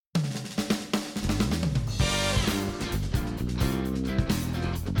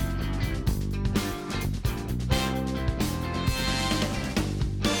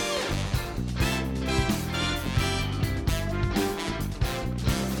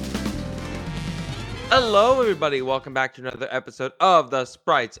Hello, everybody. Welcome back to another episode of the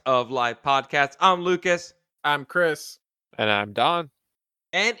Sprites of Life podcast. I'm Lucas, I'm Chris. And I'm Don.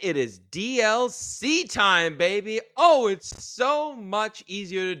 and it is DLC time, baby. Oh, it's so much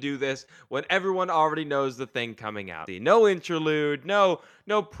easier to do this when everyone already knows the thing coming out. No interlude, no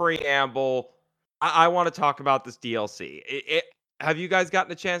preamble. I want to talk about this DLC. Have you guys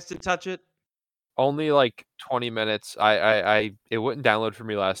gotten a chance to touch it? Only like 20 minutes. It wouldn't download for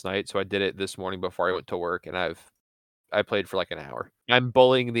me last night, so I did it this morning before I went to work, and I played for like an hour. I'm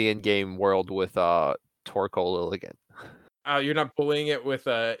bullying the in-game world with Torkoal again. You're not bullying it with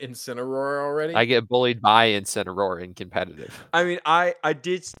Incineroar already? I get bullied by Incineroar in competitive. I mean, I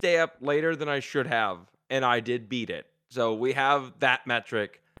did stay up later than I should have, and I did beat it. So we have that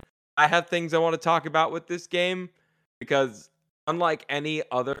metric. I have things I want to talk about with this game because unlike any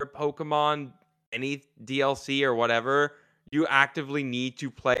other Pokemon, any DLC or whatever, you actively need to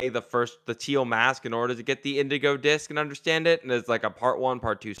play the Teal Mask in order to get the Indigo disc and understand it. And there's like a part 1,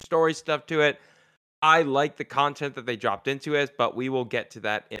 part 2 story stuff to it. I like the content that they dropped into it, but we will get to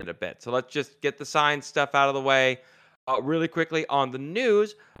that in a bit. So let's just get the science stuff out of the way. Really quickly on the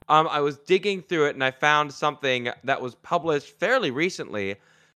news, I was digging through it and I found something that was published fairly recently.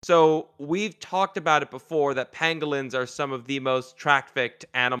 So we've talked about it before that pangolins are some of the most trafficked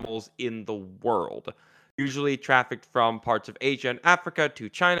animals in the world, usually trafficked from parts of Asia and Africa to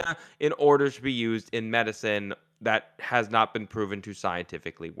China in order to be used in medicine that has not been proven to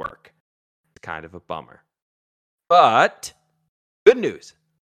scientifically work. It's kind of a bummer. But good news.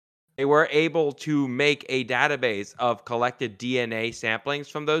 They were able to make a database of collected DNA samplings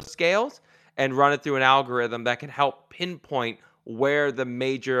from those scales and run it through an algorithm that can help pinpoint where the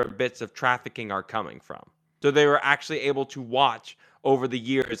major bits of trafficking are coming from. So they were actually able to watch over the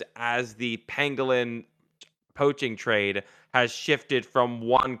years as the pangolin poaching trade has shifted from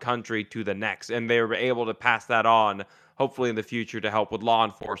one country to the next, and they were able to pass that on, hopefully in the future, to help with law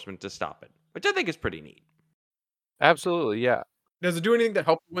enforcement to stop it, which I think is pretty neat. Absolutely, yeah. Does it do anything to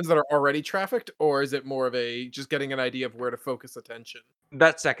help the ones that are already trafficked, or is it more of a just getting an idea of where to focus attention?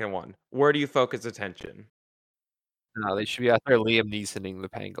 That second one, where do you focus attention? No, they should be out there Liam Neesoning the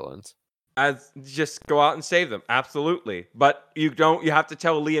pangolins. As just go out and save them, absolutely. But you have to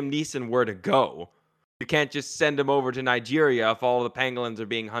tell Liam Neeson where to go. You can't just send him over to Nigeria if all the pangolins are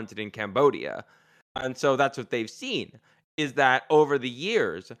being hunted in Cambodia. And so that's what they've seen, is that over the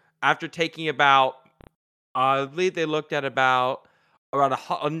years, after taking about, I believe they looked at about around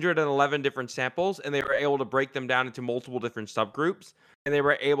 111 different samples, and they were able to break them down into multiple different subgroups, and they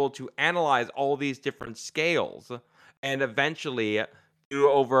were able to analyze all these different scales, and eventually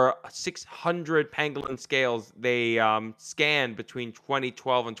through over 600 pangolin scales they scanned between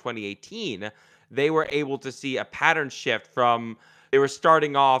 2012 and 2018, they were able to see a pattern shift from they were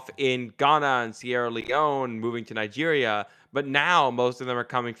starting off in Ghana and Sierra Leone, moving to Nigeria, but now most of them are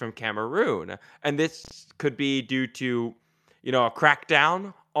coming from Cameroon. And this could be due to, a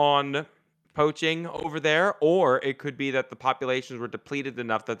crackdown on poaching over there, or it could be that the populations were depleted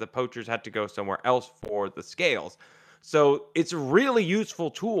enough that the poachers had to go somewhere else for the scales. So it's a really useful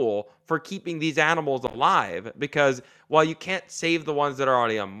tool for keeping these animals alive because while you can't save the ones that are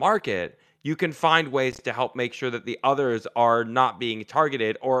already on market, you can find ways to help make sure that the others are not being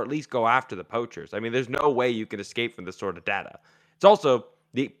targeted or at least go after the poachers. I mean, there's no way you can escape from this sort of data. It's also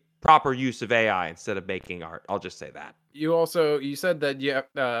the proper use of AI instead of making art. I'll just say that. You said that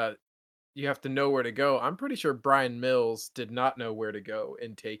you have to know where to go. I'm pretty sure Brian Mills did not know where to go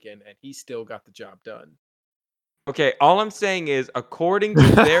in Taken, and he still got the job done. Okay, all I'm saying is, according to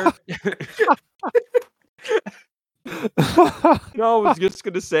their... No, I was just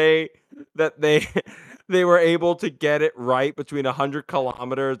going to say that they were able to get it right between 100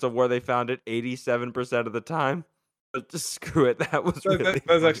 kilometers of where they found it 87% of the time. But just screw it. That was really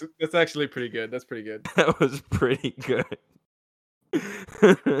that's actually pretty good. That's pretty good. That was pretty good.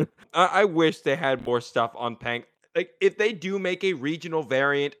 I wish they had more stuff on Pang. Like, if they do make a regional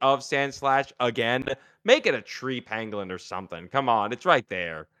variant of Sandslash again, make it a tree pangolin or something. Come on, it's right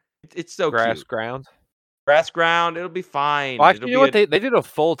there. It's so Grass cute. ground. Grass ground, it'll be fine. Well, It'll actually, you know be what? They did a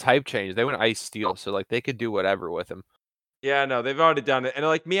full type change. They went Ice Steel, so like they could do whatever with him. Yeah, no, they've already done it. And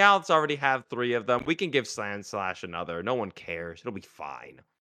like Meowths already have 3 of them. We can give Sandslash another. No one cares. It'll be fine.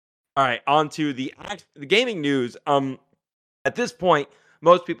 All right, on to the gaming news. At this point,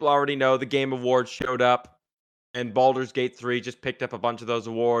 most people already know the Game Awards showed up, and Baldur's Gate 3 just picked up a bunch of those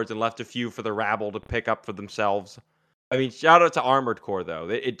awards and left a few for the rabble to pick up for themselves. I mean, shout out to Armored Core, though.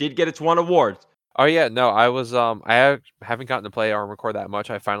 It did get its 1 award. Oh yeah, no, I was haven't gotten to play Armored Core that much.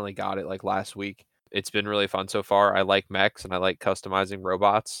 I finally got it like last week. It's been really fun so far. I like mechs and I like customizing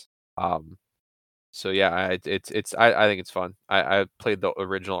robots. So yeah, I think it's fun. I played the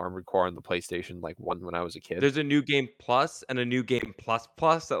original Armored Core on the PlayStation like one when I was a kid. There's a new game plus and a new game plus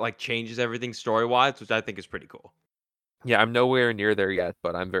plus that like changes everything story wise, which I think is pretty cool. Yeah, I'm nowhere near there yet,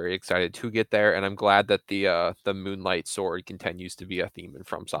 but I'm very excited to get there, and I'm glad that the Moonlight Sword continues to be a theme in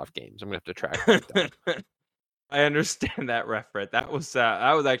FromSoft games. I'm gonna have to track that down. I understand that reference. That was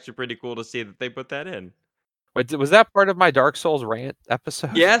actually pretty cool to see that they put that in. Wait, was that part of my Dark Souls rant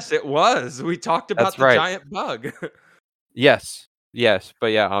episode? Yes, it was. We talked about That's the right. giant bug. Yes, yes,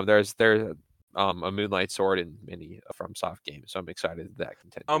 but yeah, there's a Moonlight Sword in many FromSoft games, so I'm excited that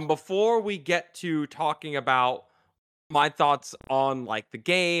continues. Before we get to talking about my thoughts on like the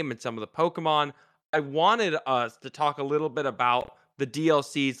game and some of the Pokemon, I wanted us to talk a little bit about the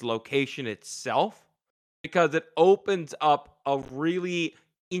DLC's location itself because it opens up a really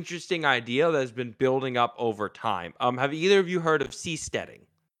interesting idea that has been building up over time. Have either of you heard of seasteading?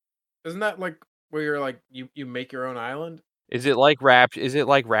 Isn't that like where you're like you make your own island? Is it like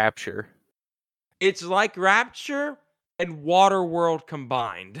Rapture? It's like Rapture and Waterworld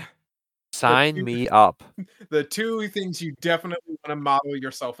combined. The Sign two, me up. the two things you definitely want to model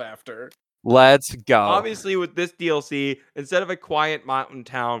yourself after. Let's go. Obviously, with this DLC, instead of a quiet mountain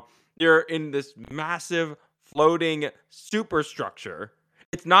town, you're in this massive floating superstructure.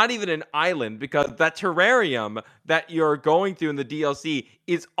 It's not even an island because that terrarium that you're going through in the DLC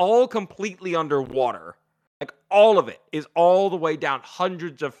is all completely underwater. Like all of it is all the way down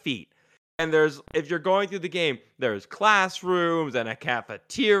hundreds of feet. And if you're going through the game, there's classrooms and a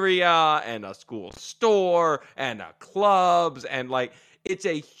cafeteria and a school store and a clubs and like it's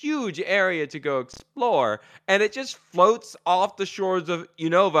a huge area to go explore, and it just floats off the shores of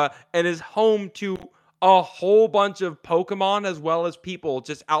Unova and is home to a whole bunch of Pokemon as well as people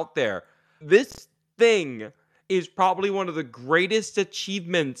just out there. This thing is probably one of the greatest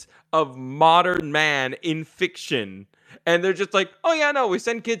achievements of modern man in fiction. And they're just like, oh yeah, no, we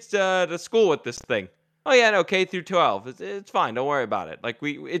send kids to school with this thing. Oh yeah, no, K through 12. It's fine. Don't worry about it. Like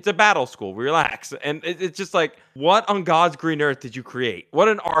it's a battle school. Relax. And it's just like, what on God's green earth did you create? What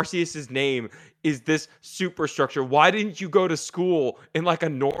in Arceus's name is this superstructure? Why didn't you go to school in like a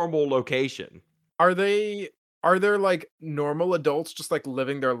normal location? Are there like normal adults just like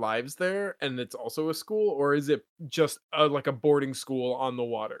living their lives there and it's also a school, or is it just like a boarding school on the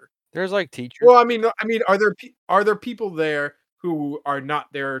water? There's like teachers. Well, I mean, are there people there who are not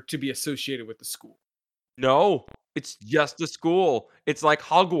there to be associated with the school? No, it's just a school. It's like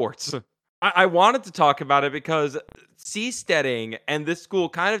Hogwarts. I wanted to talk about it because seasteading and this school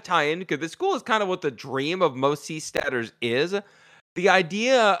kind of tie in because this school is kind of what the dream of most seasteaders is. The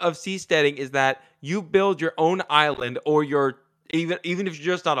idea of seasteading is that you build your own island or even if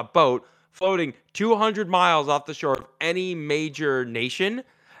you're just on a boat floating 200 miles off the shore of any major nation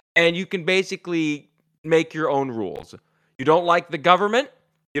and you can basically make your own rules. You don't like the government,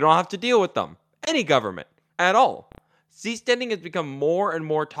 you don't have to deal with them. Any government at all. Seasteading has become more and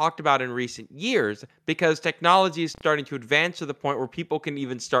more talked about in recent years because technology is starting to advance to the point where people can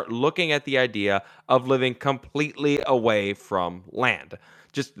even start looking at the idea of living completely away from land.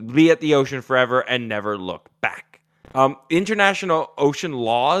 Just be at the ocean forever and never look back. International ocean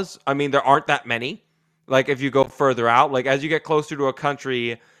laws, I mean, there aren't that many. Like, if you go further out, like, as you get closer to a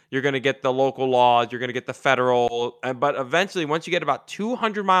country, you're going to get the local laws, you're going to get the federal, but eventually, once you get about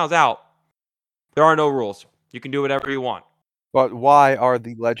 200 miles out, there are no rules. You can do whatever you want. But why are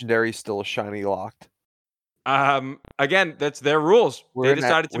the legendaries still shiny locked? Again, that's their rules. They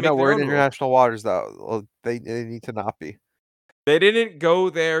decided to make their we're own in rules. international waters though. They need to not be. They didn't go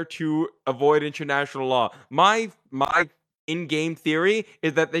there to avoid international law. My in-game theory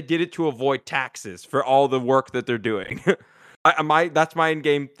is that they did it to avoid taxes for all the work that they're doing. That's my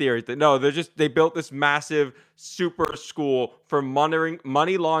in-game theory. No, they built this massive super school for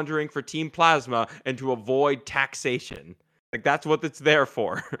money laundering for Team Plasma and to avoid taxation. Like that's what it's there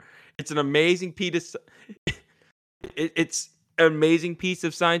for. It's an amazing piece. It's an amazing piece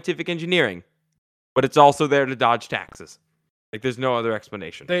of scientific engineering, but it's also there to dodge taxes. Like there's no other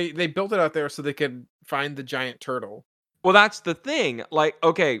explanation. They built it out there so they could find the giant turtle. Well, that's the thing. Like,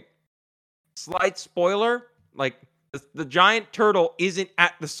 okay, slight spoiler. Like the giant turtle isn't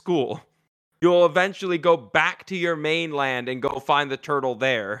at the school. You'll eventually go back to your mainland and go find the turtle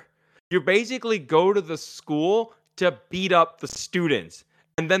there. You basically go to the school to beat up the students,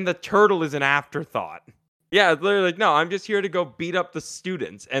 and then the turtle is an afterthought. Yeah, it's literally like, no, I'm just here to go beat up the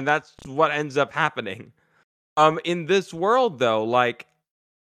students, and that's what ends up happening. In this world, though, like,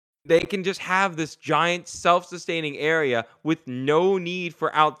 they can just have this giant self-sustaining area with no need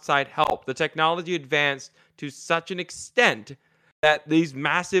for outside help. The technology advanced to such an extent that these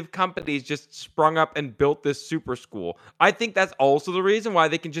massive companies just sprung up and built this super school. I think that's also the reason why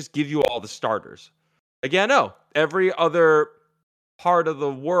they can just give you all the starters. Again, no, every other part of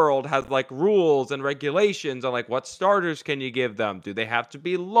the world has like rules and regulations on like what starters can you give them? Do they have to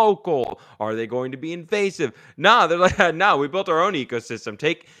be local? Are they going to be invasive? Nah, they're like, no, we built our own ecosystem.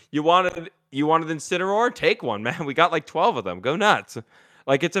 You wanted Incineroar? Take one, man. We got like 12 of them. Go nuts.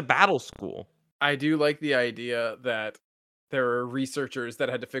 Like it's a battle school. I do like the idea that there are researchers that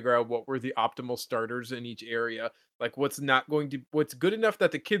had to figure out what were the optimal starters in each area. Like what's good enough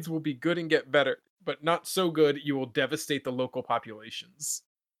that the kids will be good and get better, but not so good you will devastate the local populations.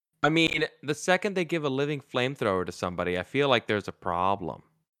 I mean, the second they give a living flamethrower to somebody, I feel like there's a problem.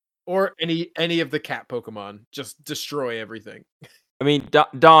 Or any of the cat Pokemon, just destroy everything. I mean,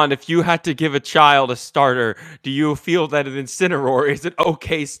 Don, if you had to give a child a starter, do you feel that an Incineroar is an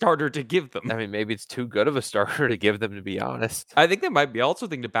okay starter to give them? I mean, maybe it's too good of a starter to give them, to be honest. I think that might be also a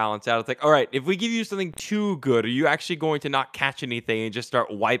thing to balance out. It's like, all right, if we give you something too good, are you actually going to not catch anything and just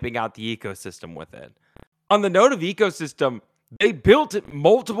start wiping out the ecosystem with it? On the note of ecosystem, they built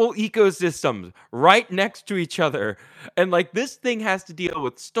multiple ecosystems right next to each other. And like this thing has to deal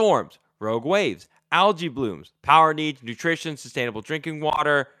with storms, rogue waves, algae blooms, power needs, nutrition, sustainable drinking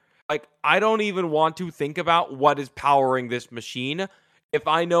water. Like I don't even want to think about what is powering this machine. If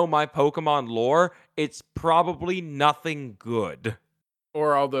I know my Pokemon lore, it's probably nothing good.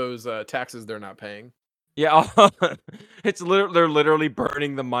 Or all those taxes they're not paying. Yeah, they're literally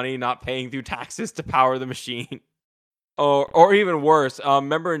burning the money, not paying through taxes to power the machine. Or even worse,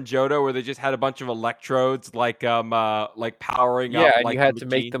 remember in Johto where they just had a bunch of electrodes like powering up Yeah, and like you the had to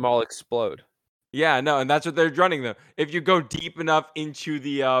make machine? them all explode. Yeah, no, and that's what they're running them. If you go deep enough into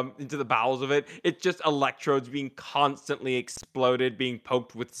the bowels of it, it's just electrodes being constantly exploded, being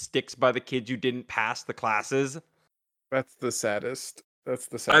poked with sticks by the kids who didn't pass the classes. That's the saddest. That's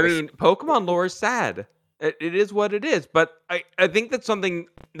the I saddest. mean, Pokemon lore is sad. It is what it is, but I think that's something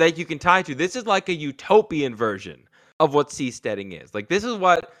that you can tie to. This is like a utopian version of what seasteading is. Like, this is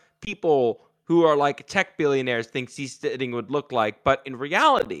what people who are like tech billionaires think seasteading would look like, but in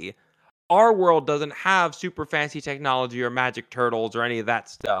reality, our world doesn't have super fancy technology or magic turtles or any of that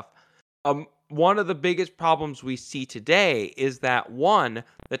stuff. One of the biggest problems we see today is that one,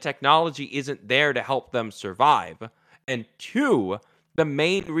 the technology isn't there to help them survive, and two, the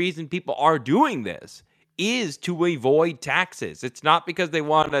main reason people are doing this is to avoid taxes. It's not because they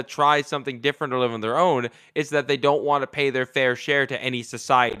want to try something different or live on their own. It's that they don't want to pay their fair share to any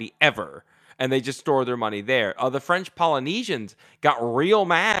society ever. And they just store their money there. The French Polynesians got real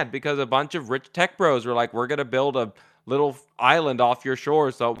mad because a bunch of rich tech bros were like, we're going to build a little island off your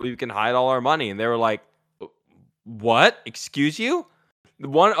shore so we can hide all our money. And they were like, what? Excuse you?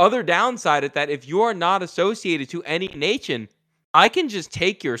 One other downside is that if you are not associated to any nation, I can just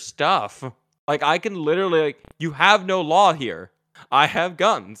take your stuff. Like, I can literally, like, you have no law here. I have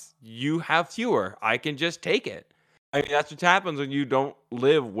guns. You have fewer. I can just take it. I mean, that's what happens when you don't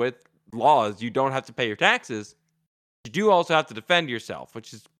live with laws. You don't have to pay your taxes. You do also have to defend yourself,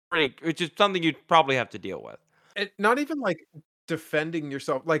 which is something you'd probably have to deal with. Not even like defending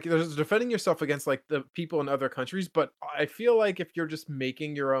yourself, like there's defending yourself against like the people in other countries, but I feel like if you're just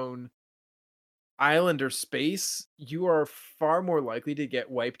making your own island or space, you are far more likely to get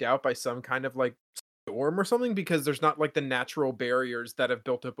wiped out by some kind of like storm or something, because there's not like the natural barriers that have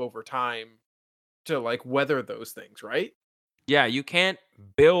built up over time to like weather those things, right? Yeah, you can't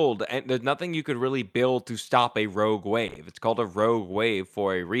build, and there's nothing you could really build to stop a rogue wave. It's called a rogue wave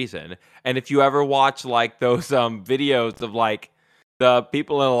for a reason. And if you ever watch like those videos of like the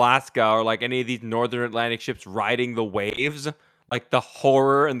people in Alaska or like any of these northern Atlantic ships riding the waves, like the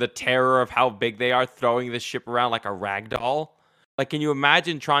horror and the terror of how big they are throwing this ship around like a rag doll. Like, can you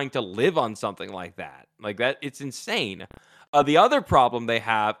imagine trying to live on something like that? Like that, it's insane. The other problem they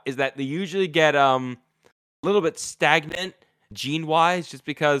have is that they usually get a little bit stagnant gene wise, just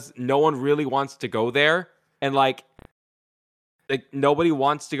because no one really wants to go there, and like nobody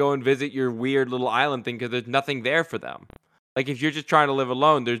wants to go and visit your weird little island thing because there's nothing there for them. Like, if you're just trying to live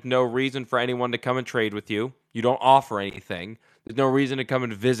alone, there's no reason for anyone to come and trade with you. You don't offer anything. There's no reason to come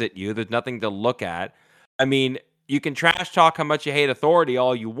and visit you. There's nothing to look at. I mean, you can trash talk how much you hate authority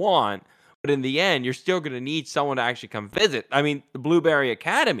all you want, but in the end, you're still going to need someone to actually come visit. I mean, the Blueberry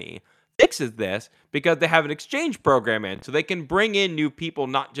Academy fixes this because they have an exchange program in, so they can bring in new people,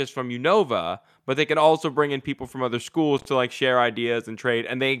 not just from Unova, but they can also bring in people from other schools to like share ideas and trade.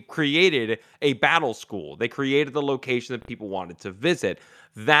 And they created a battle school. They created the location that people wanted to visit.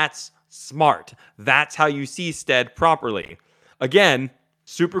 That's smart. That's how you seastead properly. Again,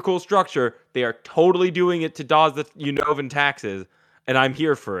 super cool structure. They are totally doing it to dodge the Unovan taxes, and I'm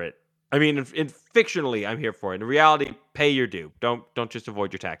here for it. I mean, in fictionally, I'm here for it. In reality, pay your due. Don't just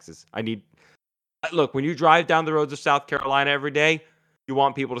avoid your taxes. Look, when you drive down the roads of South Carolina every day, you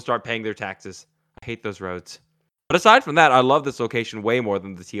want people to start paying their taxes. I hate those roads. But aside from that, I love this location way more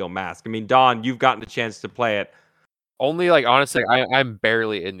than the teal mask. I mean, Don, you've gotten a chance to play it. Only like honestly, I'm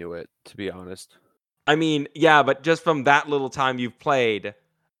barely into it, to be honest. I mean, yeah, but just from that little time you've played,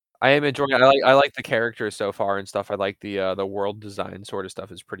 I am enjoying it. I like the characters so far and stuff. I like the world design sort of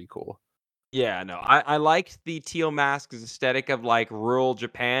stuff is pretty cool. yeah, no, I liked the teal mask's aesthetic of like rural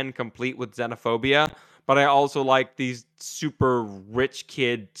Japan, complete with xenophobia. But I also like these super rich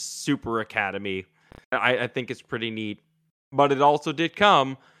kid super academy. I think it's pretty neat. But it also did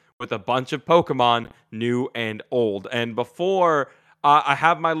come with a bunch of Pokemon, new and old. And before I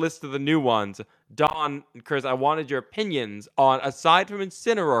have my list of the new ones, Don and Chris, I wanted your opinions on, aside from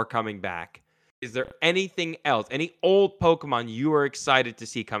Incineroar coming back, is there anything else, any old Pokemon you are excited to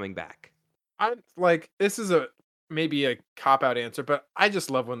see coming back? I'm like, this is maybe a cop out answer, but I just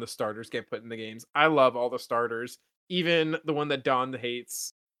love when the starters get put in the games. I love all the starters, even the one that Don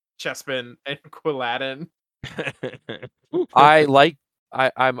hates, Chespin and Quilladen.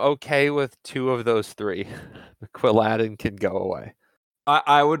 I'm okay with 2 of those 3. Quilladen can go away.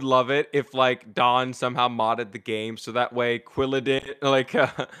 I would love it if like Don somehow modded the game so that way Quilladin, like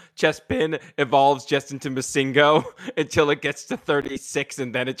Chespin evolves just into Masingo until it gets to 36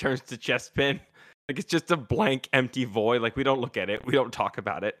 and then it turns to Chespin. Like it's just a blank empty void. Like we don't look at it. We don't talk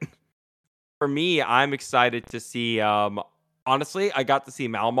about it. For me, I'm excited to see honestly, I got to see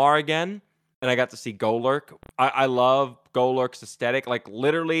Malmar again and I got to see Golurk. I love Golurk's aesthetic. Like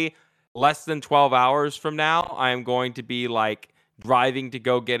literally less than 12 hours from now, I am going to be like driving to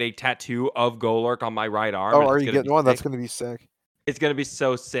go get a tattoo of Golurk on my right arm. Oh, And are it's you gonna getting be one? That's sick. going to be sick. It's gonna be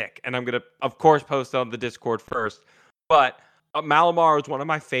so sick, and I'm gonna, of course, post it on the Discord first. But Malamar is one of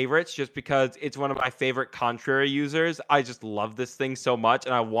my favorites, just because it's one of my favorite contrary users. I just love this thing so much,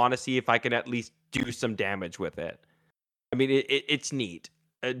 and I want to see if I can at least do some damage with it. I mean, it's neat.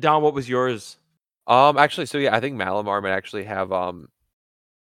 Don, what was yours? Actually, so yeah, I think Malamar might actually have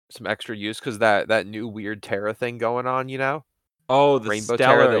some extra use because that new weird Terra thing going on, you know, Oh, the Rainbow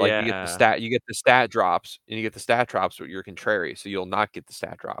Terra Stellar, that like yeah. you get the stat drops, and you get the stat drops with your contrary, so you'll not get the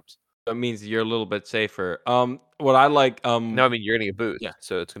stat drops. That means you're a little bit safer. What I like, No, I mean you're getting a boost, yeah,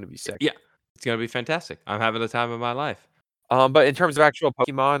 so it's gonna be sick. yeah, it's gonna be fantastic. I'm having the time of my life. But in terms of actual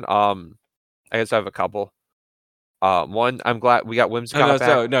Pokemon, I guess I have a couple. One, I'm glad we got Oh, Whimsicott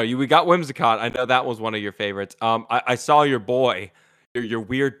back. we got Whimsicott. I know that was one of your favorites. I saw your boy, your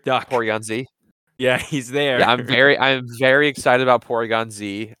weird duck. Porygon Z. Yeah, he's there. Yeah, I'm very excited about Porygon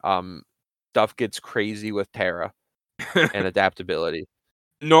Z. Stuff gets crazy with Terra and adaptability.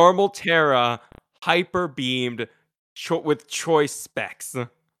 Normal Terra, hyper beamed, with choice specs,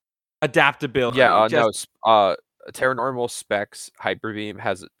 adaptability. Yeah, just Terra Normal Specs Hyper Beam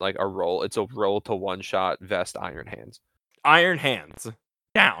has like a roll. It's a roll to one shot vest Iron Hands Iron Hands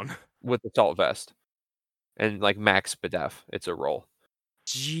down. with Assault Vest and like max Spadef. It's a roll.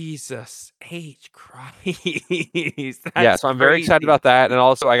 Jesus H Christ. Yeah, so I'm very excited crazy. about that. And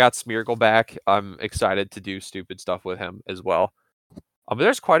also I got Smeargle back. I'm excited to do stupid stuff with him as well. But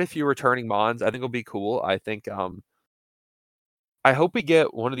there's quite a few returning Mons. I think it'll be cool. I hope we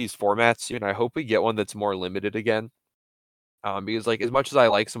get one of these formats soon. I hope we get one that's more limited again. Because like as much as I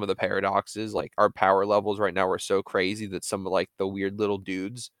like some of the paradoxes, like our power levels right now are so crazy that some of like the weird little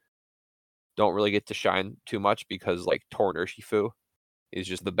dudes don't really get to shine too much because like Tornushifu is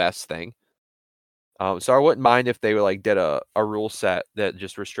just the best thing. So I wouldn't mind if they like did a rule set that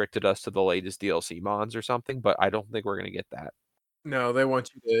just restricted us to the latest DLC mons or something, but I don't think we're gonna get that. No, they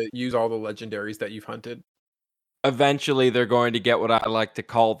want you to use all the legendaries that you've hunted. Eventually, they're going to get what I like to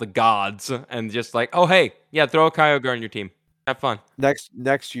call the gods, and just like, oh hey, yeah, throw a Kyogre on your team. Have fun.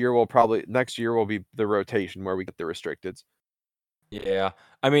 Next year will be the rotation where we get the restricteds. Yeah.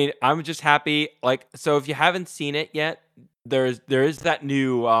 I mean, I'm just happy. Like, so if you haven't seen it yet, there is that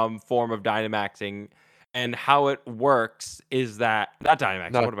new form of Dynamaxing, and how it works is that not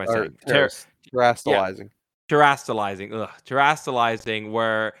Dynamaxing. No, What am I saying? terastallizing. Terastallizing. Terastallizing,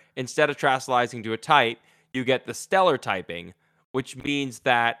 where instead of terastallizing to a type, you get the stellar typing, which means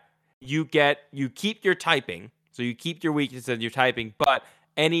that you keep your typing, so you keep your weakness and your typing, but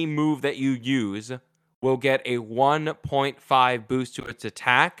any move that you use will get a 1.5 boost to its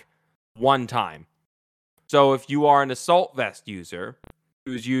attack one time. So if you are an Assault Vest user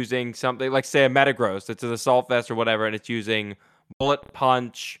who's using something like, say, a Metagross that's an Assault Vest or whatever, and it's using Bullet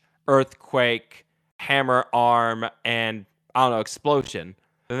Punch, Earthquake, Hammer Arm, and, I don't know, Explosion,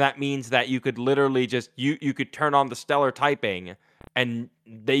 then that means that you could literally just you could turn on the stellar typing and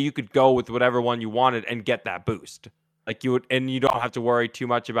you could go with whatever one you wanted and get that boost. Like you would, and you don't have to worry too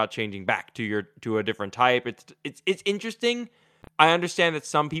much about changing back to a different type. It's interesting. I understand that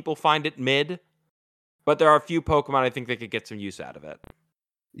some people find it mid, but there are a few Pokemon I think they could get some use out of it.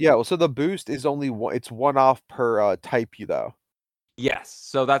 Yeah, well, so the boost is only it's one off per type you though. Yes,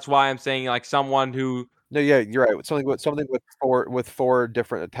 so that's why I'm saying like someone who. No, yeah, you're right. Something with four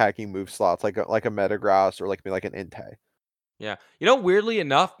different attacking move slots, like a Metagross or like maybe like an Entei. Yeah. Weirdly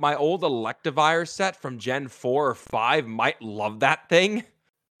enough, my old Electivire set from Gen 4 or 5 might love that thing.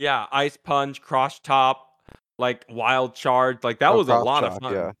 Yeah, Ice Punch, Cross Top, like Wild Charge, like that was a Cross lot of Chop,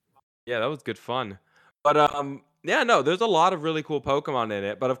 fun. yeah. Yeah, that was good fun. But yeah, no, there's a lot of really cool Pokemon in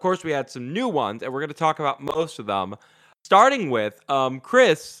it. But of course we had some new ones, and we're gonna talk about most of them. Starting with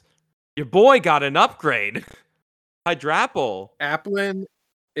Chris, your boy got an upgrade. Hydrapple. Applin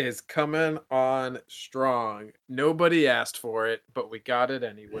is coming on strong. Nobody asked for it, but we got it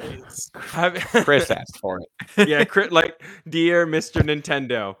anyways. Chris asked for it. Yeah, like, dear Mr.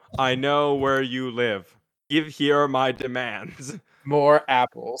 Nintendo, I know where you live. Give here my demands. More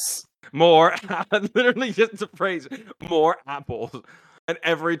apples. More, literally just the phrase, more apples. And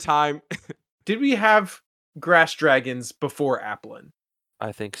every time. Did we have grass dragons before Applin?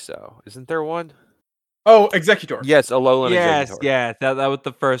 I think so. Isn't there one? Oh, Executor. Yes, Alolan Yes, Executor. yeah, that was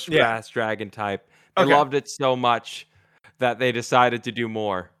the first grass dragon type. They loved it so much that they decided to do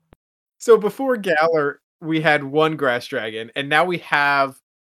more. So before Galar, we had one grass dragon, and now we have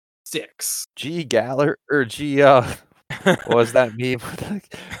 6. G Galar or G what was that meme?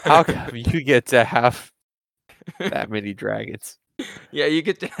 How come you get to have that many dragons? Yeah, you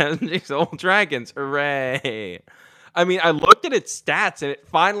get to have these old dragons. Hooray. I mean, I looked at its stats and it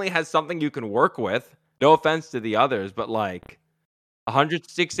finally has something you can work with. No offense to the others, but like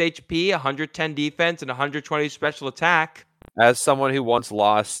 106 HP, 110 defense, and 120 special attack. As someone who once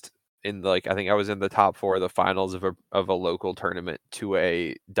lost in I think I was in the top 4 of the finals of a local tournament to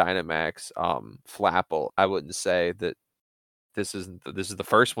a Dynamax Flapple, I wouldn't say that this is the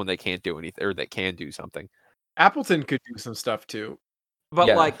first one they can't do anything or that can do something. Appleton could do some stuff too. But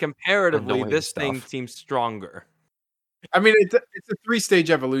like comparatively, this thing seems stronger. I mean, it's a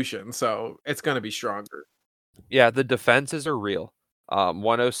 3-stage evolution, so it's going to be stronger. Yeah, the defenses are real.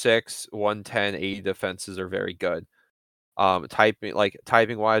 106, 110, 80 defenses are very good.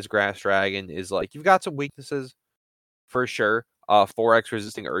 Typing wise, Grass Dragon is like you've got some weaknesses for sure. 4x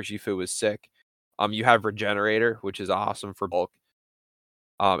resisting Urshifu is sick. You have Regenerator, which is awesome for bulk.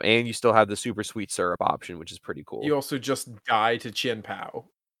 And you still have the super sweet syrup option, which is pretty cool. You also just die to Chin Pao.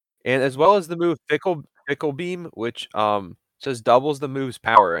 And as well as the move Fickle Beam, which says doubles the move's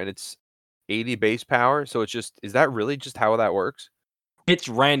power, and it's 80 base power. So it's just, is that really just how that works? It's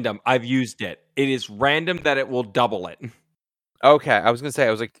random. I've used it. It is random that it will double it. Okay, I was gonna say,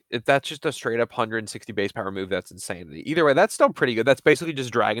 I was like, if that's just a straight up 160 base power move, that's insanity. Either way, that's still pretty good. That's basically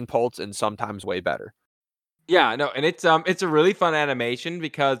just Dragon Pulse and sometimes way better. Yeah, no, and it's a really fun animation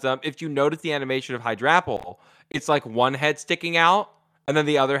because if you notice the animation of Hydrapple, it's like one head sticking out, and then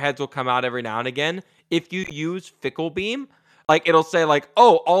the other heads will come out every now and again. If you use Fickle Beam, like it'll say like,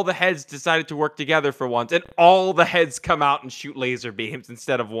 oh, all the heads decided to work together for once, and all the heads come out and shoot laser beams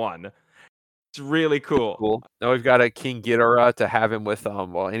instead of one. It's really cool. Now we've got a King Ghidorah to have him with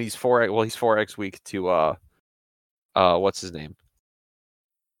and he's 4x weak to what's his name?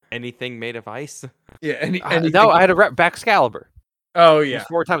 Anything made of ice? Yeah, no, I had a Baxcalibur. Oh yeah. He's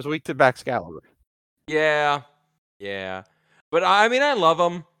 4 times weak to Baxcalibur. Yeah. But I mean, I love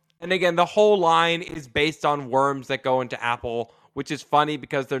them. And again, the whole line is based on worms that go into Apple, which is funny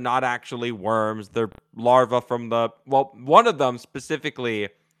because they're not actually worms. They're larvae from one of them specifically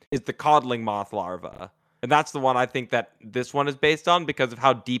is the codling moth larva. And that's the one I think that this one is based on because of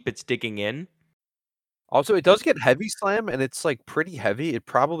how deep it's digging in. Also, it does get Heavy Slam, and it's like pretty heavy. It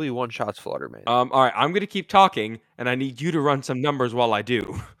probably one-shots Fluttermane. All right, I'm gonna keep talking, and I need you to run some numbers while I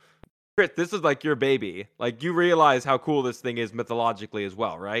do. Chris, this is like your baby. Like you realize how cool this thing is mythologically as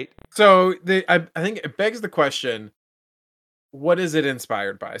well, right? So I think it begs the question: what is it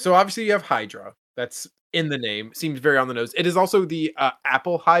inspired by? So obviously you have Hydra. That's in the name. Seems very on the nose. It is also the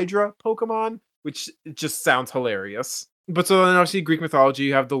Apple Hydra Pokemon, which just sounds hilarious. But so then obviously Greek mythology,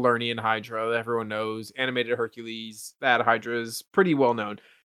 you have the Lernian Hydra that everyone knows, animated Hercules, that Hydra is pretty well known.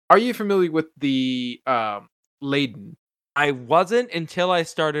 Are you familiar with the Leyden? I wasn't until I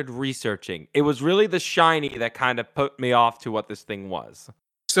started researching. It was really the shiny that kind of put me off to what this thing was.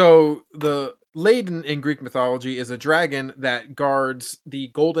 So the Laden in Greek mythology is a dragon that guards the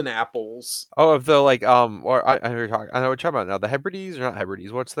golden apples. Oh, of the like or I know what you're talking. I know what you're talking about now. The Hebrides or not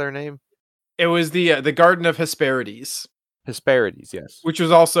Hebrides? What's their name? It was the Garden of Hesperides, Hesperides, yes. which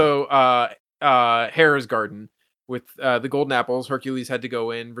was also Hera's garden with the golden apples. Hercules had to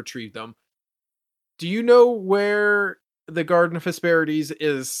go in, retrieve them. Do you know where the Garden of Hesperides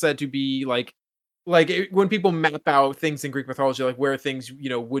is said to be when people map out things in Greek mythology, like where things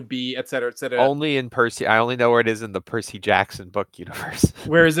would be, et cetera, et cetera. Only in Percy. I only know where it is in the Percy Jackson book universe.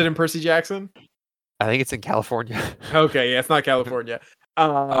 Where is it in Percy Jackson? I think it's in California. Okay, yeah, it's not California.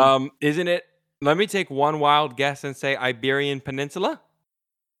 Isn't it? Let me take one wild guess and say Iberian Peninsula.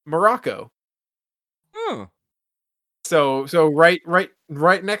 Morocco. Hmm. So right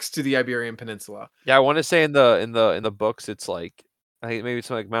next to the Iberian Peninsula. Yeah, I want to say in the books it's like I think maybe it's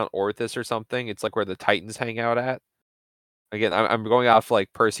like Mount Orthus or something. It's like where the Titans hang out at. Again, I'm going off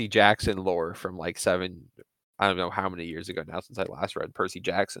like Percy Jackson lore from like I don't know how many years ago now since I last read Percy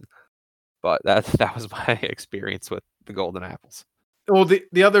Jackson. But that was my experience with the golden apples. Well,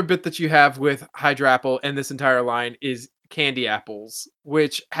 the other bit that you have with Hydra Apple and this entire line is candy apples.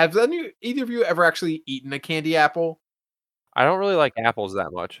 Which either of you ever actually eaten a candy apple? I don't really like apples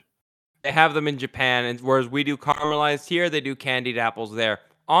that much. They have them in Japan, and whereas we do caramelized here, they do candied apples there.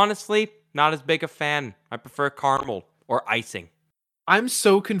 Honestly, not as big a fan. I prefer caramel or icing. I'm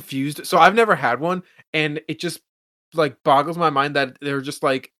so confused. So I've never had one, and it just like boggles my mind that they're just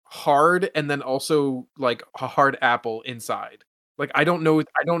like hard and then also like a hard apple inside. Like I don't know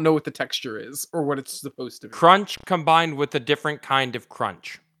what the texture is or what it's supposed to be. Crunch combined with a different kind of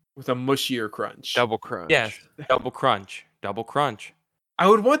crunch. With a mushier crunch. Double crunch. Yes, double crunch. Double crunch. I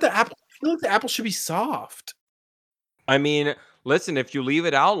would want the apple. I feel like the apple should be soft. I mean, listen, if you leave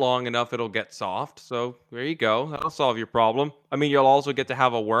it out long enough, it'll get soft. So there you go. That'll solve your problem. I mean, you'll also get to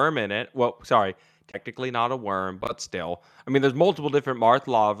have a worm in it. Well, sorry, technically not a worm, but still. I mean, there's multiple different Marth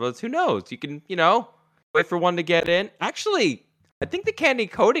larvas. Who knows? You can, wait for one to get in. Actually, I think the candy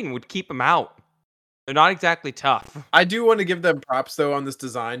coating would keep them out. They're not exactly tough. I do want to give them props though on this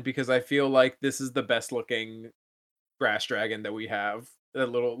design because I feel like this is the best looking grass dragon that we have. That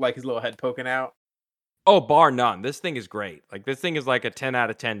little, like his little head poking out. Oh, bar none. This thing is great. Like, this thing is like a 10 out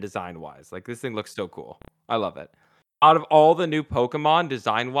of 10 design-wise. Like, this thing looks so cool. I love it. Out of all the new Pokemon,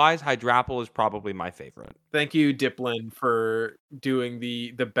 design-wise, Hydrapple is probably my favorite. Thank you, Diplin, for doing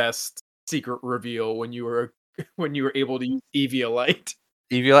the best secret reveal when you were able to use Eviolite.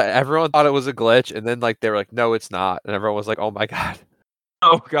 Everyone thought it was a glitch, and then like they were like, "No, it's not," and everyone was like, "Oh my god."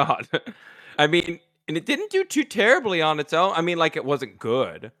 Oh, God. I mean, and it didn't do too terribly on its own. I mean, like, it wasn't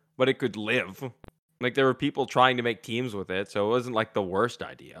good, but it could live. Like, there were people trying to make teams with it, so it wasn't, like, the worst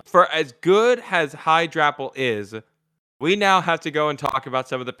idea. For as good as Hydrapple is, we now have to go and talk about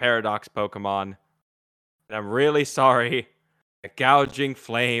some of the Paradox Pokemon. And I'm really sorry. Gouging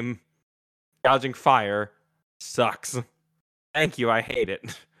Fire sucks. Thank you, I hate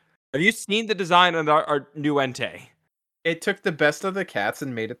it. Have you seen the design on our new Entei? It took the best of the cats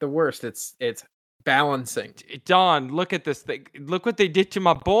and made it the worst. It's balancing. Don, look at this thing. Look what they did to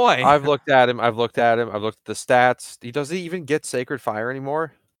my boy. I've looked at him. I've looked at the stats. Does he even get Sacred Fire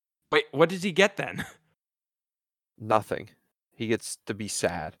anymore? Wait, what does he get then? Nothing. He gets to be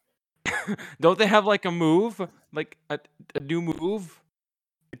sad. Don't they have like a move? Like a new move?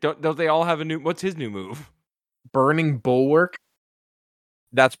 Don't they all have a new... What's his new move? Burning Bulwark.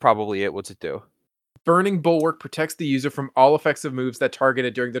 That's probably it. What's it do? Burning Bulwark protects the user from all effective moves that target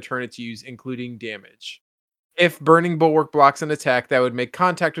it during the turn it's used, including damage. If Burning Bulwark blocks an attack that would make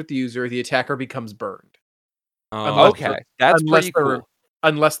contact with the user, the attacker becomes burned. Okay, that's pretty cool.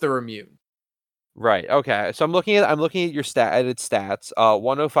 Unless they're immune. Right. Okay. So I'm looking at your its stats.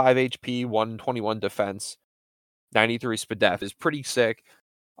 105 HP, 121 defense, 93 SPDEF is pretty sick.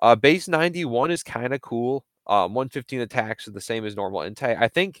 Base 91 is kind of cool. 115 attacks is the same as normal Entei.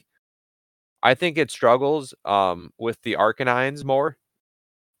 I think it struggles with the Arcanines more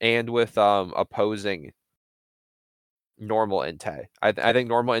and with opposing normal Entei. I think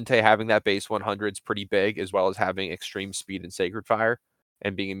normal Entei having that base 100 is pretty big, as well as having extreme speed and Sacred Fire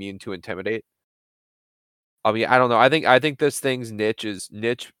and being immune to Intimidate. I mean, I don't know. I think this thing's niche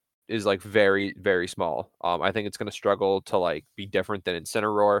is like very, very small. I think it's gonna struggle to like be different than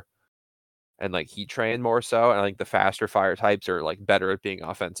Incineroar and like Heat Train more so. And I think the faster fire types are like better at being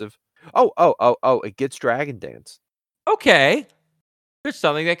offensive. Oh, it gets Dragon Dance. Okay. There's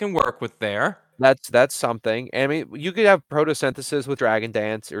something they can work with there. That's something. I mean, you could have Photosynthesis with Dragon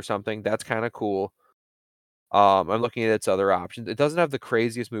Dance or something. That's kind of cool. I'm looking at its other options. It doesn't have the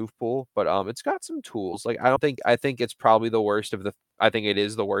craziest move pool, but it's got some tools. Like I think it's probably the worst of the. I think it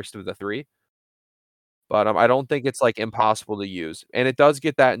is the worst of the three. But I don't think it's like impossible to use, and it does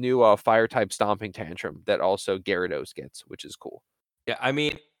get that new fire type stomping tantrum that also Gyarados gets, which is cool. Yeah, I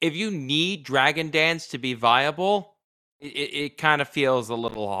mean, if you need Dragon Dance to be viable, it kind of feels a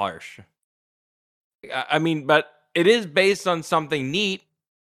little harsh. I mean, but it is based on something neat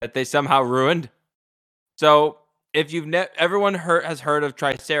that they somehow ruined. So if you've everyone has heard of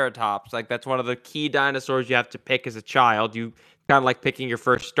Triceratops, like that's one of the key dinosaurs you have to pick as a child. You kind of like picking your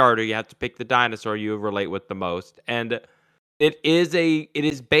first starter. You have to pick the dinosaur you relate with the most, and it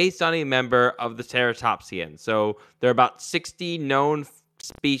is based on a member of the Ceratopsian. So there are about 60 known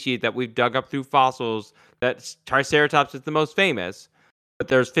species that we've dug up through fossils. That Triceratops is the most famous, but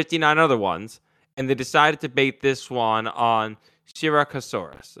there's 59 other ones, and they decided to base this one on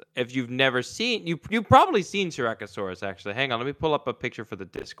Syracosaurus. If you've never seen, you've probably seen Syracosaurus actually. Hang on, let me pull up a picture for the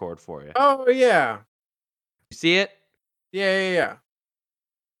Discord for you. Oh yeah, You see it? yeah.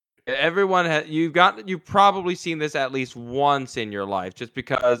 Everyone has you've probably seen this at least once in your life, just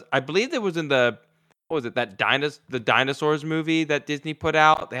because I believe it was in the what was it that the dinosaurs movie that Disney put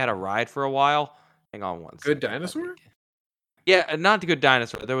out. They had a ride for a while. Hang on one Good second. dinosaur. Yeah, not the Good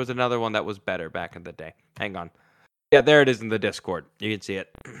Dinosaur. There was another one that was better back in the day. Hang on. Yeah, there it is in the Discord. You can see it.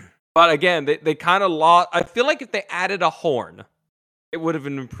 But again, they kind of lost. I feel like if they added a horn, it would have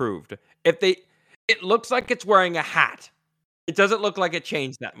been improved. It looks like it's wearing a hat. It doesn't look like it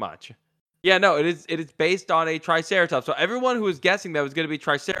changed that much. Yeah, no, it is based on a Triceratops. So everyone who was guessing that was going to be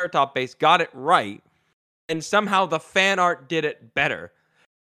Triceratops based got it right, and somehow the fan art did it better.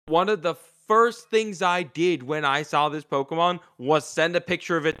 One of the first things I did when I saw this Pokemon was send a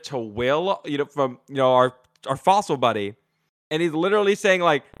picture of it to Will, from our fossil buddy, and he's literally saying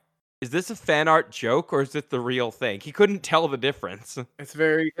like, "Is this a fan art joke or is this the real thing?" He couldn't tell the difference. It's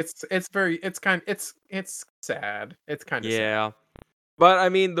very, it's sad. It's kind of sad. Yeah. But I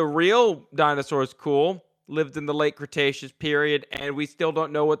mean, the real dinosaur is cool. Lived in the late Cretaceous period, and we still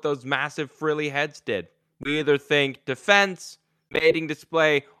don't know what those massive frilly heads did. We either think defense, mating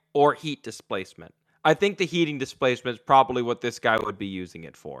display, or heat displacement. I think the heating displacement is probably what this guy would be using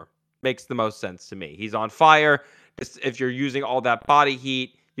it for. Makes the most sense to me. He's on fire. If you're using all that body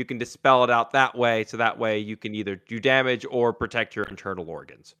heat, you can dispel it out that way. So that way you can either do damage or protect your internal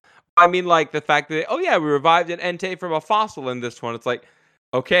organs. I mean, like the fact that, oh yeah, we revived an Entei from a fossil in this one. It's like,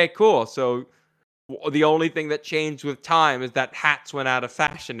 okay, cool. So the only thing that changed with time is that hats went out of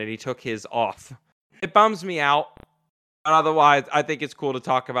fashion and he took his off. It bums me out. But otherwise, I think it's cool to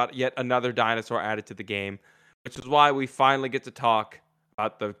talk about yet another dinosaur added to the game, which is why we finally get to talk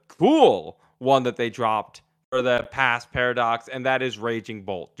about the cool one that they dropped for the past Paradox, and that is Raging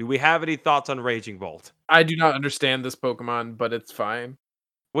Bolt. Do we have any thoughts on Raging Bolt? I do not understand this Pokemon, but it's fine.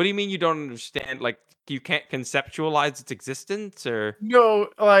 What do you mean you don't understand? Like, you can't conceptualize its existence, or? No,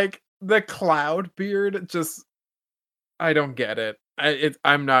 like the cloud beard, just I don't get it. It's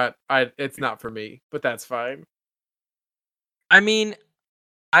not for me, but that's fine. I mean,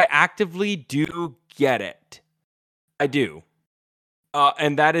 I actively do get it. I do.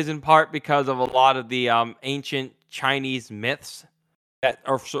 And that is in part because of a lot of the ancient Chinese myths that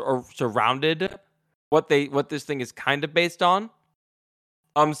are surrounded what this thing is kind of based on.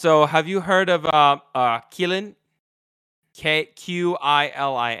 So have you heard of Qilin?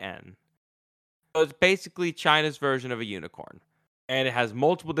 Qilin. So it's basically China's version of a unicorn, and it has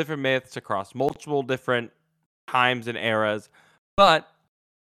multiple different myths across multiple different times and eras. But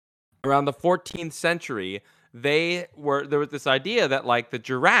around the 14th century, there was this idea that like the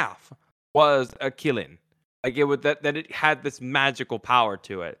giraffe was a Qilin, like that it had this magical power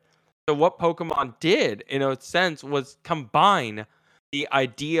to it. So what Pokemon did, in a sense, was combine the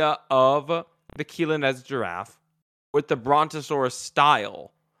idea of the Qilin as a giraffe with the Brontosaurus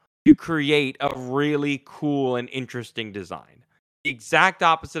style to create a really cool and interesting design. The exact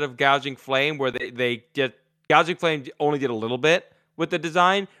opposite of Gouging Flame, where they did Gouging Flame only did a little bit with the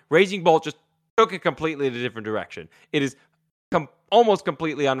design. Raging Bolt just took it completely in a different direction. It is almost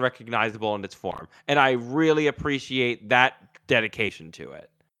completely unrecognizable in its form, and I really appreciate that dedication to it.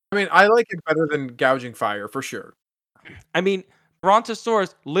 I mean, I like it better than Gouging Fire for sure. I mean,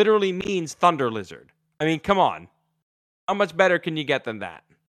 Brontosaurus literally means thunder lizard. I mean, come on. How much better can you get than that?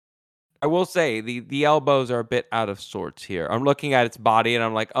 I will say the elbows are a bit out of sorts here. I'm looking at its body and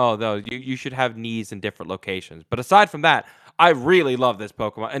I'm like, oh no, you should have knees in different locations. But aside from that, I really love this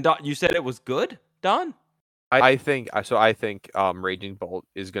Pokemon. And Don, you said it was good, Don? I think Raging Bolt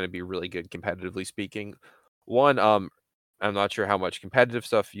is going to be really good competitively speaking. One, I'm not sure how much competitive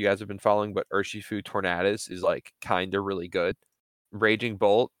stuff you guys have been following, but Urshifu Tornadus is like kind of really good. Raging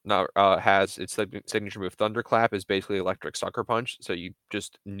Bolt has its signature move Thunderclap is basically Electric Sucker Punch, so you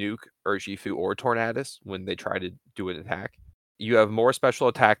just nuke Urshifu or Tornadus when they try to do an attack. You have more special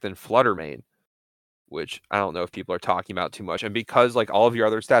attack than Fluttermane, which I don't know if people are talking about too much. And because like all of your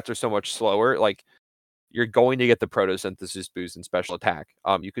other stats are so much slower, like you're going to get the photosynthesis boost and special attack.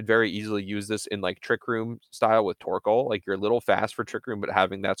 You could very easily use this in like Trick Room style with Torkoal. Like you're a little fast for Trick Room, but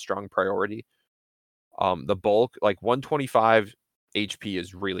having that strong priority. The bulk, like 125 HP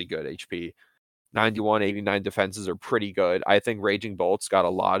is really good HP. 91, 89 defenses are pretty good. I think Raging Bolt's got a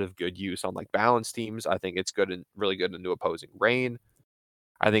lot of good use on like balance teams. I think it's good and really good into opposing rain.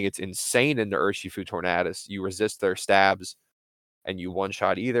 I think it's insane into Urshifu Tornadus. You resist their stabs and you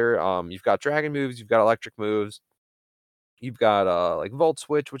one-shot either. You've got dragon moves, you've got electric moves, you've got like Volt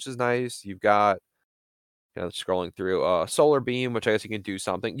Switch, which is nice. You've got scrolling through Solar Beam, which I guess you can do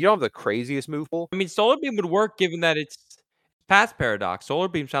something. You don't have the craziest move pool. I mean, Solar Beam would work given that it's Path Paradox. Solar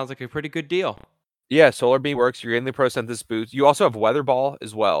Beam sounds like a pretty good deal. Yeah, Solar Beam works. You're getting the photosynthesis boost. You also have Weather Ball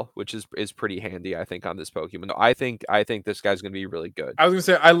as well, which is pretty handy, I think, on this Pokemon. I think this guy's gonna be really good. I was gonna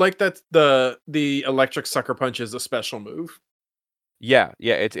say I like that the Electric Sucker Punch is a special move. Yeah,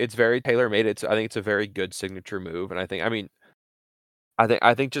 it's very tailor made. I think it's a very good signature move, and I think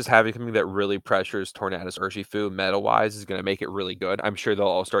just having something that really pressures Tornadus Urshifu meta wise is gonna make it really good. I'm sure they'll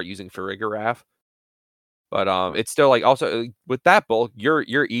all start using Farigiraf. But it's still like also with that bulk, you're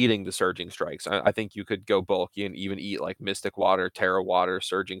eating the Surging Strikes. I think you could go bulky and even eat like Mystic Water, Terra Water,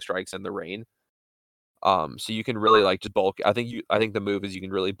 Surging Strikes, and the Rain. So you can really like just bulk. I think the move is you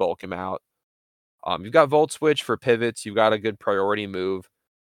can really bulk him out. You've got Volt Switch for pivots. You've got a good priority move.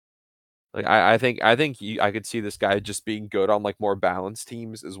 Like I think I could see this guy just being good on like more balanced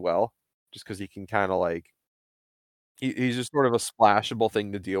teams as well, just because he can kind of like he's just sort of a splashable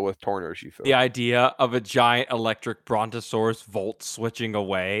thing to deal with Torn Urshifu. The idea of a giant electric Brontosaurus volt switching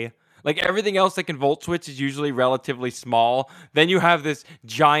away. Like everything else that can volt switch is usually relatively small. Then you have this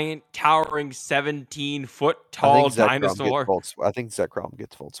giant, towering 17-foot tall dinosaur. I think Zekrom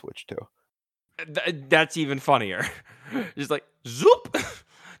gets Volt Switch too. That's even funnier. Just like zoop,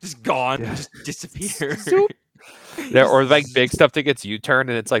 just gone, just disappear. Zoop. Yeah, or like big stuff that gets U-turn,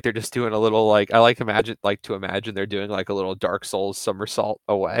 and it's like they're just doing a little like I to imagine they're doing like a little Dark Souls somersault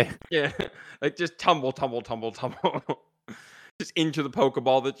away. Yeah, like just tumble, just into the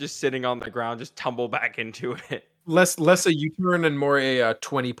Pokeball that's just sitting on the ground. Just tumble back into it. Less a U-turn and more a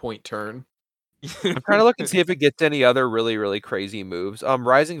 20-point turn. I'm trying to look and see if it gets any other really really crazy moves.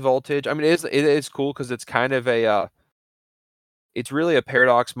 Rising Voltage. I mean, it is cool because it's kind of a it's really a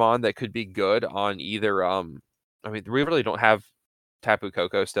Paradox Mon that could be good on either I mean, we really don't have Tapu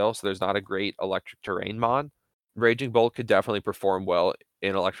Koko still, so there's not a great electric terrain mon. Raging Bolt could definitely perform well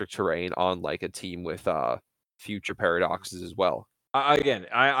in electric terrain on like a team with future paradoxes as well.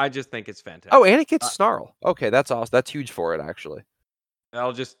 I just think it's fantastic. Oh, and it gets Snarl. Okay, that's awesome. That's huge for it actually.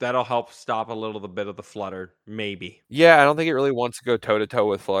 That'll help stop a little bit of the flutter, maybe. Yeah, I don't think it really wants to go toe to toe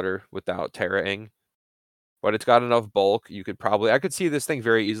with Flutter without Terra-ing. But it's got enough bulk. I could see this thing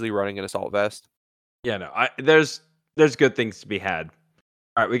very easily running an Assault Vest. Yeah, no, there's good things to be had.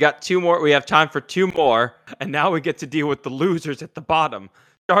 All right, we got two more. We have time for two more, and now we get to deal with the losers at the bottom,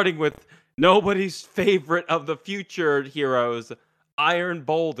 starting with nobody's favorite of the future heroes, Iron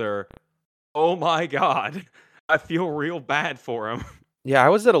Boulder. Oh my god, I feel real bad for him. Yeah, I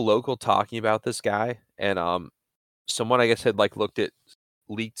was at a local talking about this guy, and someone I guess had like looked at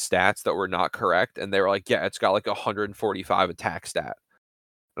leaked stats that were not correct, and they were like, yeah, it's got like 145 attack stat.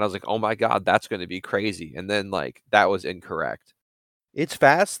 And I was like, oh my god, that's going to be crazy. And then like that was incorrect. It's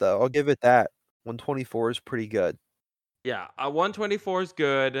fast though. I'll give it that. 124 is pretty good. Yeah, 124 is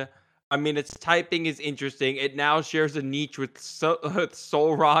good. I mean, its typing is interesting. It now shares a niche with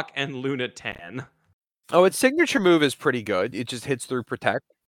Soul Rock and Lunatan. Oh, its signature move is pretty good. It just hits through Protect.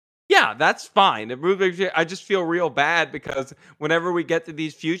 Yeah, that's fine. I just feel real bad because whenever we get to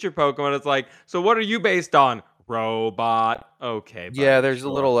these future Pokemon, it's like, so what are you based on? Robot. Okay. Yeah, there's a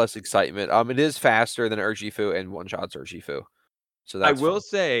little less excitement. It is faster than Urshifu and one-shots Urshifu. So that's I will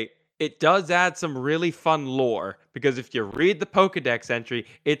say it does add some really fun lore because if you read the Pokedex entry,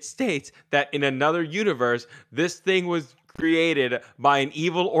 it states that in another universe, this thing was created by an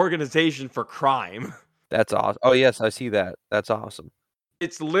evil organization for crime. That's awesome. Oh yes, I see that. That's awesome.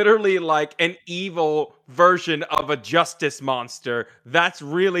 It's literally like an evil version of a justice monster. That's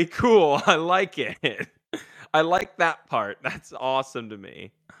really cool. I like it. I like that part. That's awesome to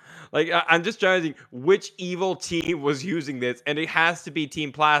me. Like, I'm just trying to think which evil team was using this, and it has to be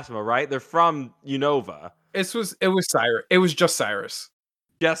Team Plasma, right? They're from Unova. It was Cyrus. It was just Cyrus.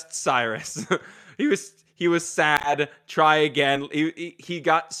 Just Cyrus. He was sad. Try again. He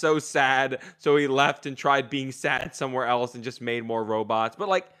got so sad, so he left and tried being sad somewhere else and just made more robots. But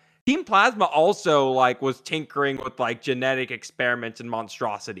like Team Plasma also like was tinkering with like genetic experiments and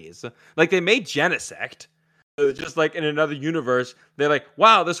monstrosities. Like they made Genesect. Just like in another universe, they're like,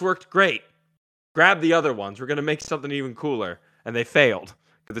 wow, this worked great. Grab the other ones. We're gonna make something even cooler. And they failed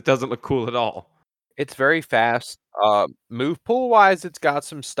because it doesn't look cool at all. It's very fast. Move pool wise, it's got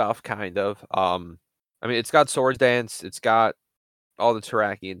some stuff kind of. I mean, it's got Sword Dance. It's got all the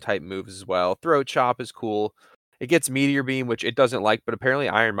Terrakion type moves as well. Throat Chop is cool. It gets Meteor Beam, which it doesn't like, but apparently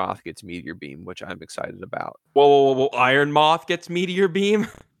Iron Moth gets Meteor Beam, which I'm excited about. Whoa. Iron Moth gets Meteor Beam?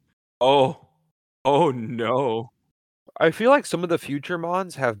 Oh. Oh no. I feel like some of the future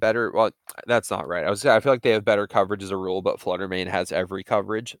mons have better. Well, that's not right. I feel like they have better coverage as a rule, but Fluttermane has every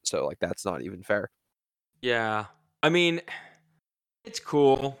coverage, so like that's not even fair. Yeah. I mean, it's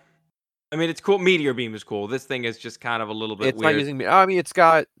cool. It's cool. Meteor Beam is cool. This thing is just kind of a little bit It's not weird. using me. I mean, it's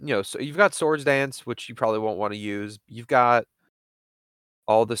got so you've got Swords Dance, which you probably won't want to use. You've got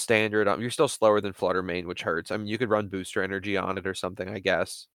all the standard. You're still slower than Fluttermane, which hurts. I mean, you could run Booster Energy on it or something, I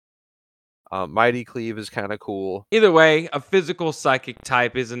guess. Mighty Cleave is kind of cool. Either way, a physical psychic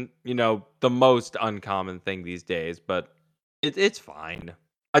type isn't, the most uncommon thing these days, but it's fine.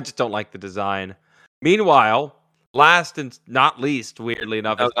 I just don't like the design. Meanwhile, last and not least, weirdly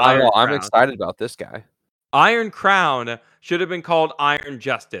enough, No, is not at Iron all. I'm Crown. excited about this guy. Iron Crown should have been called Iron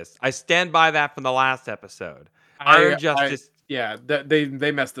Justice. I stand by that from the last episode. Iron Justice. Yeah,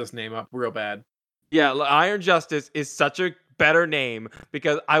 they messed this name up real bad. Yeah, Iron Justice is such a better name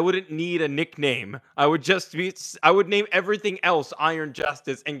because I wouldn't need a nickname. I would name everything else Iron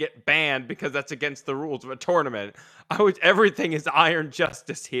Justice and get banned because that's against the rules of a tournament. Everything is Iron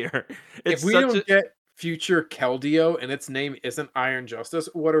Justice here. If we don't get future Keldeo and its name isn't Iron Justice,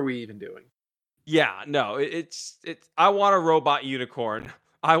 what are we even doing? Yeah, no, it's I want a robot unicorn.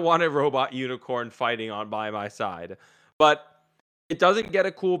 I want a robot unicorn fighting on by my side. But it doesn't get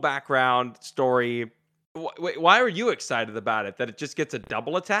a cool background story. Wait, why are you excited about it? That it just gets a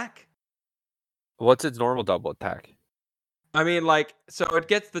double attack? What's its normal double attack? So it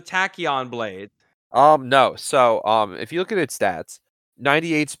gets the Tachyon blade. No. So, if you look at its stats,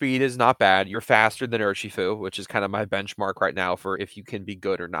 98 speed is not bad. You're faster than Urshifu, which is kind of my benchmark right now for if you can be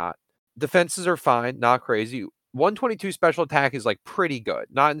good or not. Defenses are fine, not crazy. 122 special attack is like pretty good.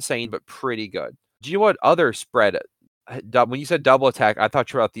 Not insane, but pretty good. Do you know what other spread? When you said double attack, I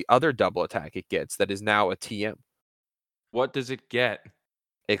thought you were about the other double attack it gets that is now a TM. What does it get?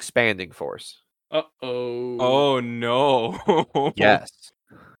 Expanding Force. Uh-oh. Oh no. Yes.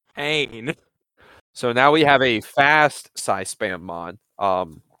 Pain. So now we have a fast Psy Spam mon.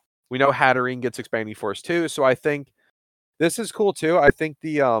 We know Hatterene gets Expanding Force too, so I think this is cool too. I think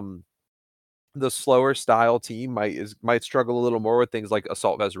the slower style team might struggle a little more with things like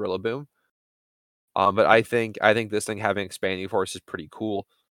Assault Vest Rillaboom. But I think this thing having Expanding Force is pretty cool.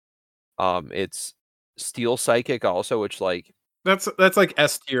 It's Steel Psychic also, which like that's like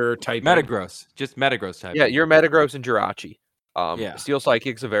S tier type. Metagross. Just Metagross type. Yeah, you're Metagross and Jirachi. Yeah. Steel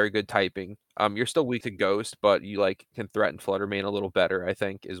Psychic's a very good typing. You're still weak to Ghost, but you like can threaten Fluttermane a little better, I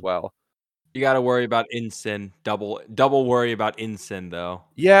think, as well. You got to worry about Incin. Double worry about Incin though.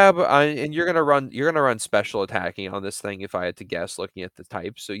 Yeah, but and you're gonna run special attacking on this thing if I had to guess, looking at the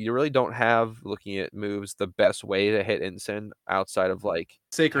type. So you really don't have, looking at moves, the best way to hit Incin outside of like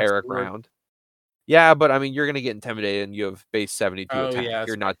Sacred Terra Sword. Ground. Yeah, but I mean you're gonna get intimidated and you have base 72 attack. Yeah,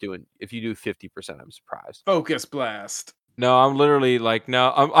 you're not doing, if you do 50%, I'm surprised. Focus Blast. No, I'm literally like,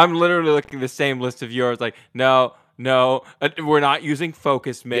 no, I'm literally looking at the same list of yours. Like, no, we're not using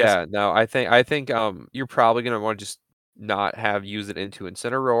Focus Mist. Yeah, no, I think you're probably gonna want to just not use it into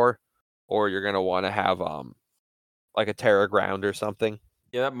Incineroar, or you're gonna want to have like a Terra Ground or something.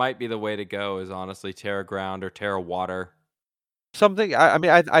 Yeah, that might be the way to go. Is honestly Terra Ground or Terra Water. Something.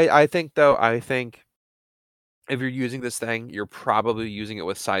 I think though. I think if you're using this thing, you're probably using it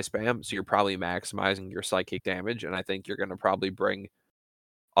with Psy Spam, so you're probably maximizing your psychic damage, and I think you're gonna probably bring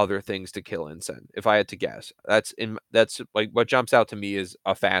other things to kill Incin. If I had to guess, that's like what jumps out to me is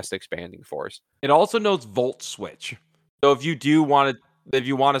a fast Expanding Force. It also knows Volt Switch, so if you want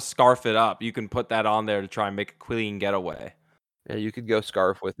to scarf it up, you can put that on there to try and make a clean getaway. Yeah, you could go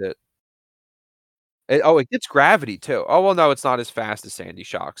Scarf with it. It gets Gravity too. Oh well, no, it's not as fast as Sandy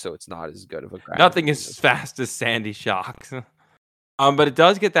Shock, so it's not as good of a Gravity. Nothing is as fast as Sandy Shock. But it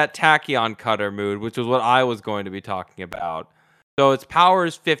does get that Tachyon Cutter mood, which was what I was going to be talking about. So its power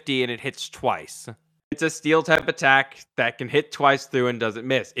is 50 and it hits twice. It's a steel type attack that can hit twice through and doesn't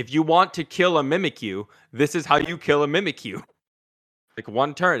miss. If you want to kill a Mimikyu, this is how you kill a Mimikyu. Like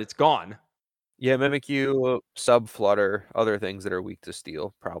one turn, it's gone. Yeah, Mimikyu, Subflutter, other things that are weak to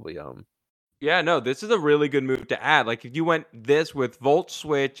steel, probably. Yeah, no, this is a really good move to add. Like if you went this with Volt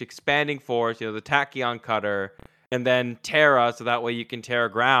Switch, Expanding Force, the Tachyon Cutter, and then Terra, so that way you can Terra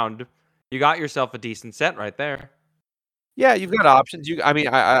ground, you got yourself a decent set right there. Yeah, you've got options. I mean,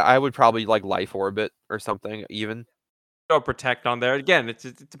 I would probably like Life Orbit or something even. Go Protect on there. Again,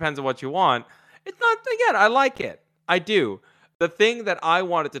 it depends on what you want. It's not, again, I like it. I do. The thing that I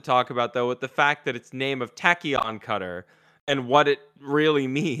wanted to talk about, though, with the fact that it's name of Tachyon Cutter and what it really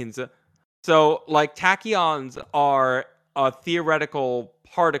means. So, like, tachyons are a theoretical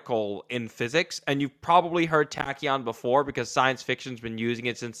particle in physics, and you've probably heard tachyon before because science fiction's been using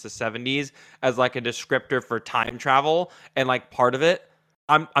it since the 70s as like a descriptor for time travel and like part of it.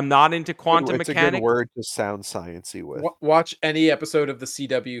 I'm not into quantum It's a good mechanics. word to sound sciencey with. Watch any episode of the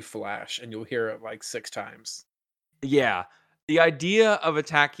CW Flash, and you'll hear it like 6 times. Yeah. The idea of a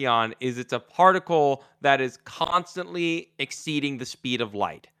tachyon is it's a particle that is constantly exceeding the speed of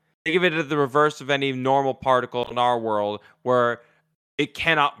light. Think of it as the reverse of any normal particle in our world where it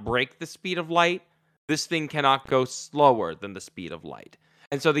cannot break the speed of light. This thing cannot go slower than the speed of light.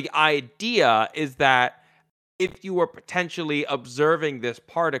 And so the idea is that if you were potentially observing this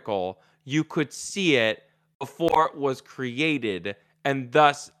particle, you could see it before it was created and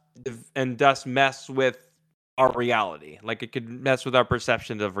thus mess with our reality. Like it could mess with our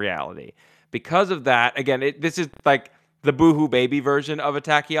perceptions of reality. Because of that, again, this is like the boohoo baby version of a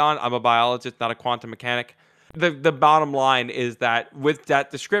tachyon. I'm a biologist, not a quantum mechanic. The bottom line is that with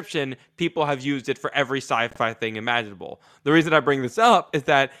that description, people have used it for every sci-fi thing imaginable. The reason I bring this up is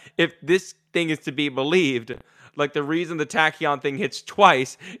that if this thing is to be believed, like the reason the tachyon thing hits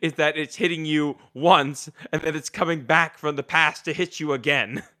twice is that it's hitting you once and then it's coming back from the past to hit you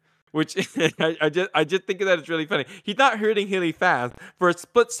again. Which I just think that it's really funny. He's not hitting really fast. For a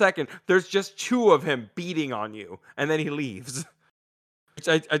split second, there's just 2 of him beating on you, and then he leaves. Which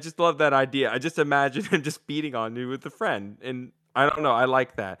I just love that idea. I just imagine him just beating on you with a friend. And I don't know, I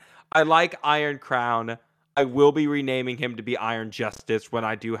like that. I like Iron Crown. I will be renaming him to be Iron Justice when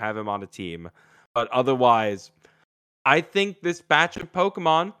I do have him on a team. But otherwise, I think this batch of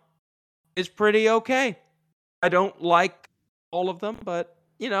Pokemon is pretty okay. I don't like all of them, but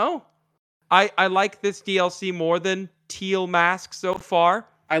I like this DLC more than Teal Mask so far.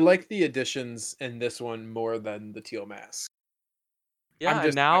 I like the additions in this one more than the Teal Mask. Yeah,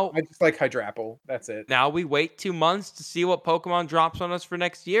 I just like Hydrapple. That's it. Now we wait 2 months to see what Pokemon drops on us for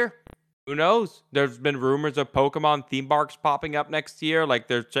next year. Who knows? There's been rumors of Pokemon theme parks popping up next year. Like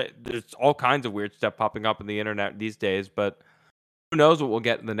there's all kinds of weird stuff popping up on the internet these days, but who knows what we'll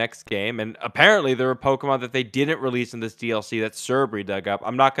get in the next game. And apparently there were Pokemon that they didn't release in this DLC that Cerbri dug up.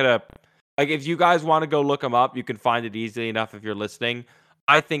 I'm not going to... Like, if you guys want to go look them up, you can find it easily enough if you're listening.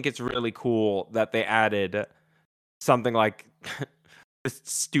 I think it's really cool that they added something like... This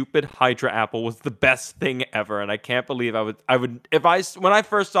stupid Hydra Apple was the best thing ever, and I can't believe when I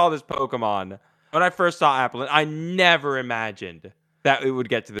first saw this Pokemon, when I first saw Applin, I never imagined that it would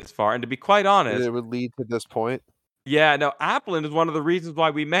get to this far. And to be quite honest... It would lead to this point. Yeah, no, Applin is one of the reasons why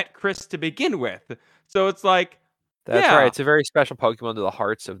we met Chris to begin with. So it's like, That's yeah. right. It's a very special Pokemon to the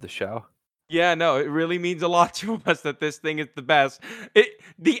hearts of the show. Yeah, no, it really means a lot to us that this thing is the best.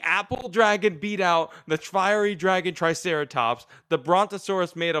 The Apple Dragon beat out the Fiery Dragon Triceratops, the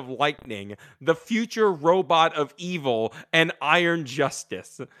Brontosaurus made of lightning, the future robot of evil, and Iron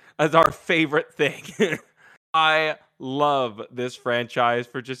Justice as our favorite thing. I love this franchise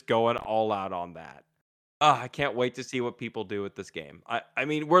for just going all out on that. I can't wait to see what people do with this game. I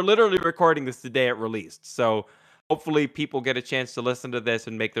mean, we're literally recording this the day it released, so hopefully people get a chance to listen to this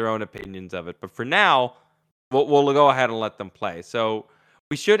and make their own opinions of it. But for now, we'll go ahead and let them play. So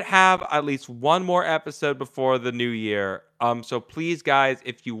we should have at least one more episode before the new year. So please, guys,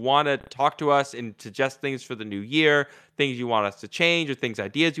 if you want to talk to us and suggest things for the new year, things you want us to change or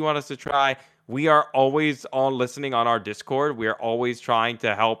ideas you want us to try, we are always on listening on our Discord. We are always trying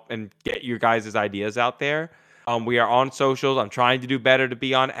to help and get your guys' ideas out there. We are on socials. I'm trying to do better to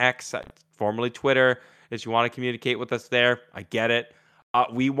be on X, formerly Twitter. If you want to communicate with us there, I get it.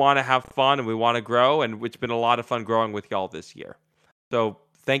 We want to have fun and we want to grow, and it's been a lot of fun growing with y'all this year. So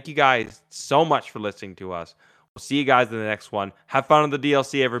thank you guys so much for listening to us. We'll see you guys in the next one. Have fun on the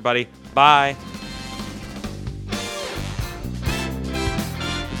DLC, everybody. Bye.